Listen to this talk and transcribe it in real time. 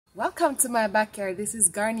Welcome to my backyard. This is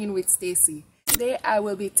Gardening with Stacey. Today I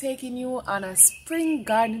will be taking you on a spring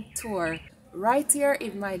garden tour right here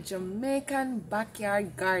in my Jamaican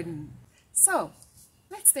backyard garden. So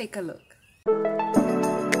let's take a look.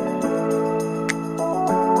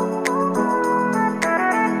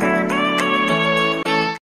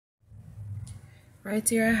 Right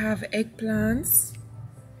here I have eggplants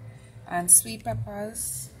and sweet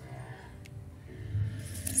peppers,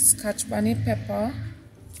 scotch bonnet pepper,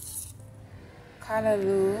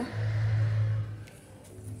 callaloo,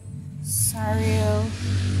 sorrel,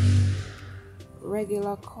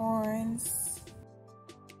 regular corns,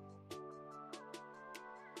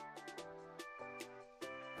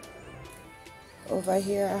 over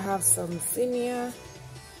here I have some zinnia,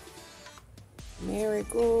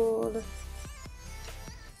 marigold,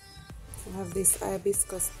 I have this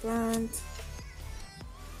hibiscus plant,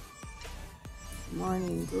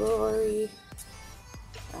 morning glory,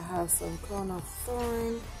 I have some crown of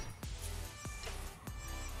thorn,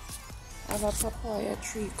 I have a papaya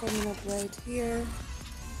tree coming up right here.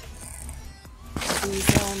 These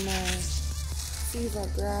are my fever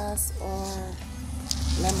grass or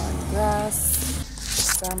lemon grass.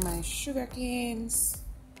 These are my sugar canes,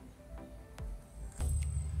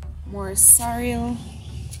 more sorrel,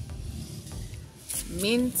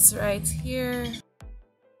 mint right here,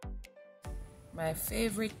 my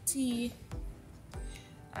favorite tea.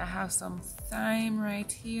 I have some thyme right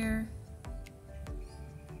here,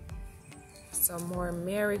 some more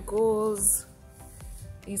marigolds.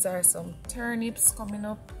 These are some turnips coming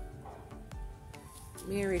up,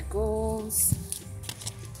 marigolds.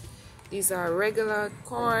 These are regular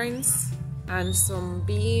corns and some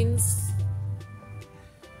beans.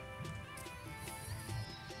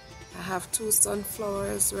 I have two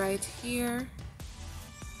sunflowers right here.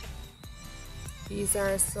 These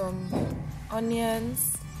are some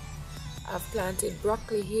onions. I've planted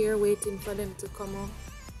broccoli here waiting for them to come up.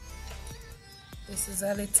 This is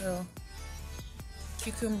a little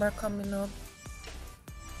cucumber coming up.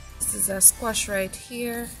 This is a squash right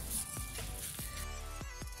here.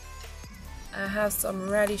 I have some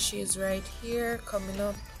radishes right here coming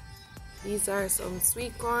up. These are some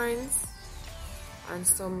sweet corns and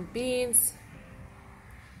some beans.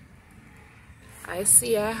 I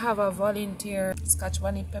see I have a volunteer scotch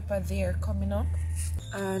bonnet pepper there coming up,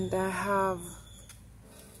 and I have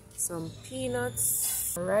some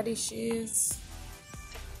peanuts, radishes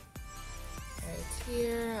right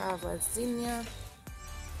here. I have a zinnia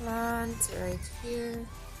plant right here,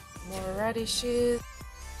 more radishes.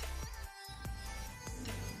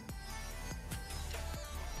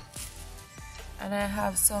 And I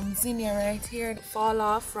have some zinnia right here that fall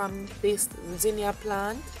off from this zinnia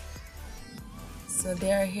plant. So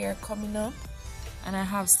they are here coming up. And I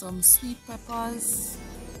have some sweet peppers.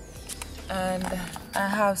 And I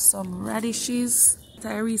have some radishes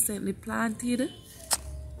that I recently planted.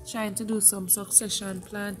 Trying to do some succession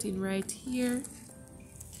planting right here.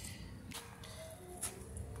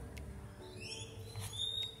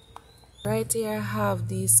 Right here I have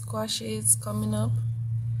these squashes coming up.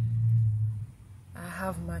 I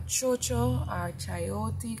have my chocho or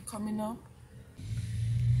chayote coming up.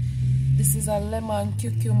 This is a lemon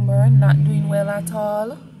cucumber, not doing well at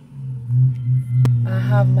all. I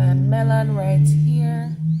have my melon right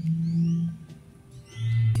here.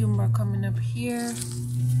 Cucumber coming up here.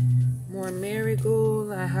 More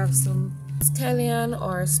marigold. I have some escallion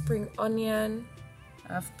or spring onion.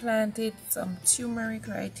 I've planted some turmeric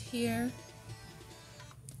right here.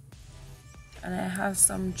 And I have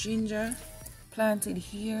some ginger planted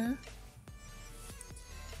here.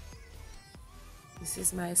 This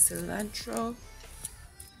is my cilantro,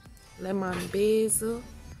 lemon basil,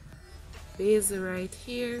 right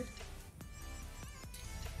here,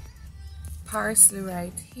 parsley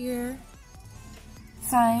right here,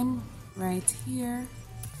 thyme right here.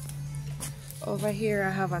 Over here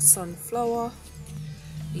I have a sunflower.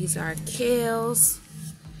 These are kales.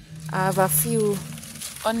 I have a few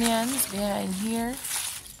onions behind here.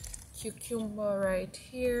 Cucumber right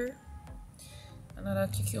here, another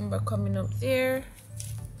cucumber coming up there,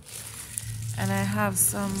 and I have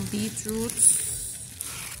some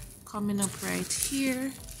beetroots coming up right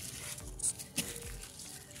here.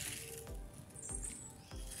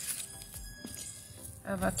 I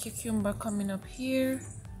have a cucumber coming up here,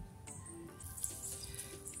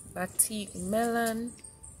 bateekh melon,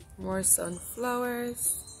 more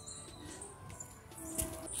sunflowers.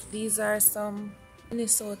 These are some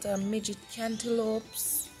Minnesota midget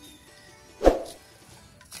cantaloupes.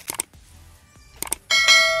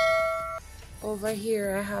 Over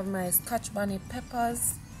here I have my scotch bonnet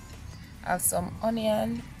peppers. I have some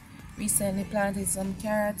onion, Recently planted some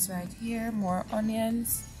carrots right here, more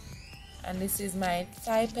onions, and this is my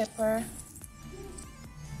Thai pepper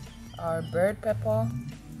or bird pepper.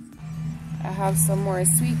 I have some more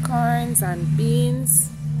sweet corns and beans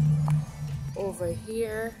over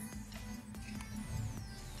here.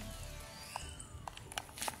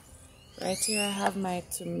 Right here I have my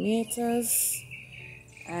tomatoes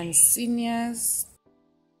and zinnias.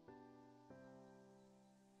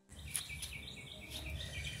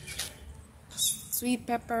 Sweet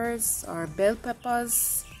peppers or bell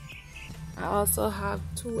peppers. I also have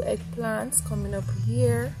 2 eggplants coming up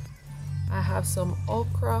here. I have some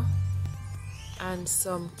okra and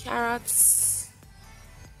some carrots,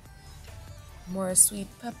 more sweet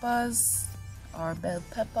peppers or bell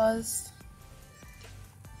peppers.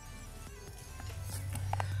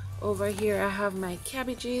 Over here I have my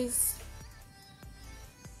cabbages.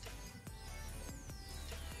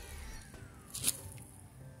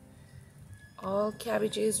 All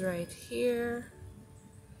cabbages right here.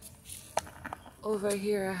 Over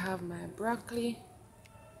here I have my broccoli.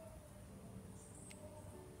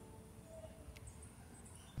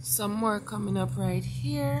 Some more coming up right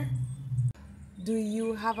here. Do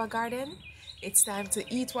you have a garden? It's time to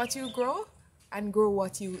eat what you grow and grow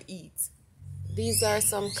what you eat. These are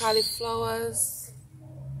some cauliflowers.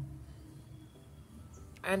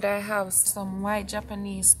 And I have some white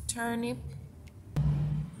Japanese turnip,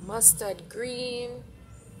 mustard green,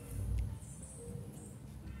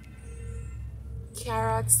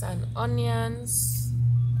 carrots and onions,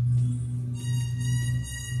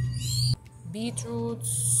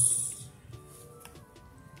 beetroots,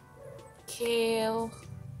 kale.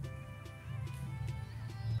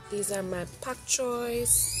 These are my pak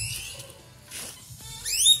choys.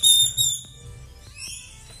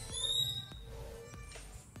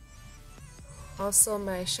 Also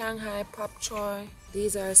my Shanghai pak choy.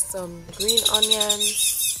 These are some green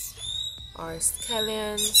onions or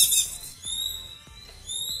scallions.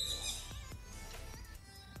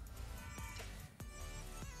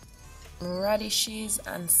 Radishes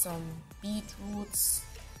and some beetroots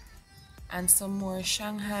and some more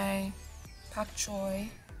Shanghai pak choy.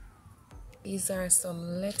 These are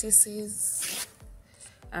some lettuces.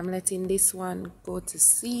 I'm letting this one go to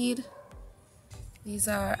seed. These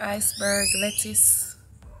are iceberg lettuce.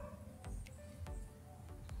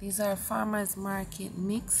 These are farmers market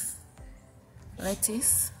mix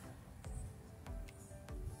lettuce.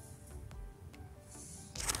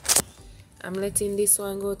 I'm letting this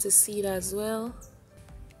one go to seed as well.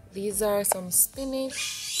 These are some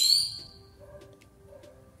spinach,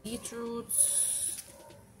 beetroots,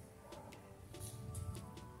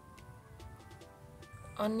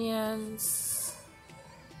 onions.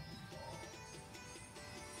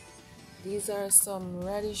 These are some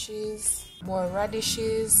radishes, more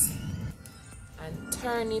radishes, and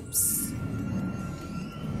turnips.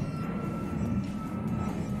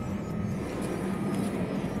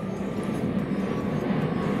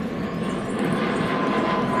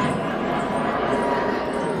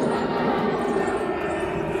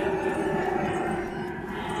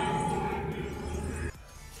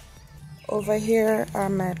 Over here are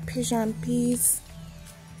my pigeon peas,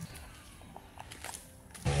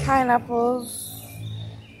 pineapples.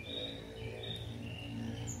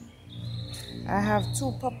 I have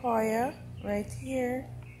 2 papaya right here.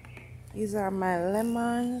 These are my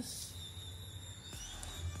lemons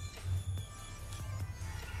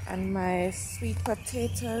and my sweet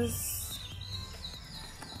potatoes.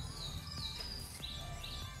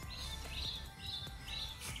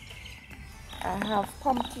 I have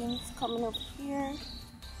pumpkins coming up here.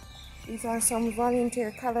 These are some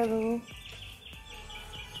volunteer callaloo.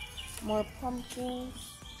 More pumpkins.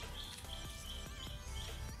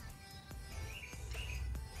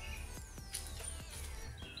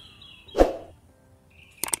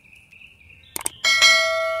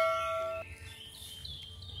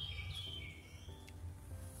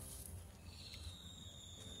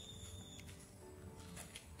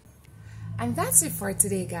 And that's it for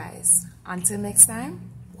today, guys. Until next time,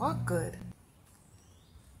 walk good.